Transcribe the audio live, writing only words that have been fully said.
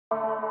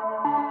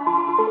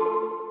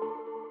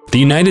The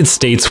United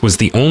States was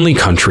the only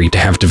country to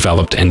have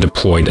developed and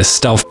deployed a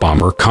stealth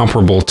bomber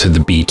comparable to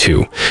the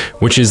B-2,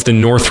 which is the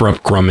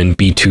Northrop Grumman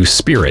B-2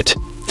 Spirit.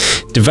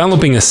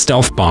 Developing a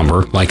stealth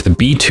bomber like the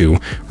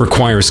B-2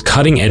 requires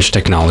cutting-edge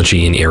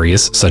technology in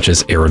areas such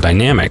as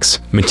aerodynamics,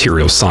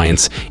 material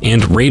science,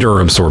 and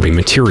radar-absorbing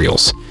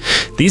materials.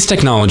 These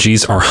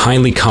technologies are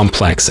highly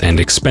complex and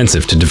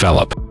expensive to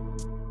develop.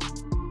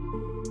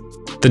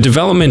 The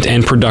development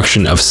and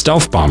production of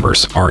stealth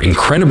bombers are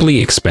incredibly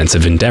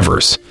expensive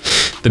endeavors.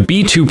 The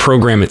B-2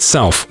 program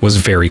itself was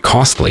very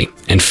costly,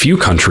 and few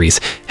countries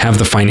have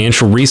the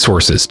financial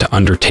resources to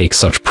undertake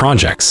such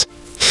projects.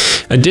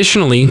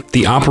 Additionally,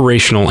 the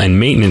operational and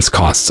maintenance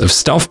costs of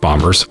stealth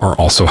bombers are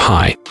also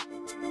high.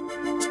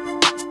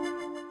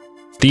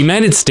 The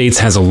United States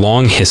has a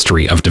long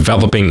history of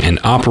developing and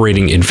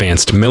operating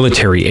advanced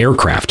military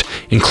aircraft,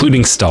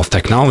 including stealth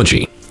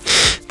technology.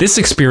 This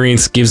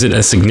experience gives it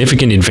a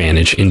significant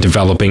advantage in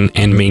developing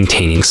and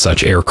maintaining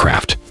such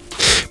aircraft.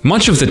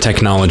 Much of the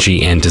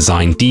technology and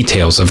design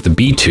details of the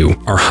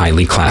B-2 are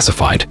highly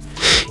classified.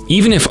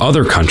 Even if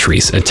other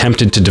countries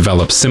attempted to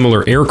develop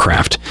similar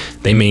aircraft,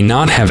 they may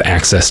not have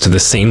access to the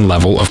same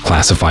level of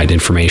classified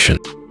information.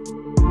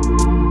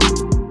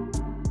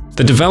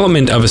 The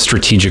development of a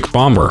strategic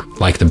bomber,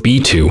 like the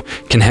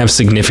B-2, can have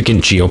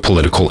significant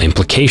geopolitical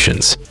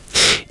implications.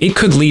 It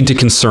could lead to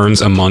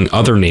concerns among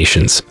other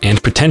nations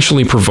and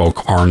potentially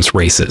provoke arms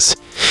races.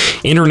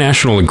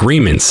 International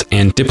agreements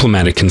and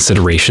diplomatic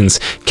considerations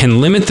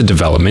can limit the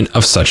development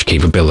of such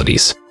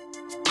capabilities.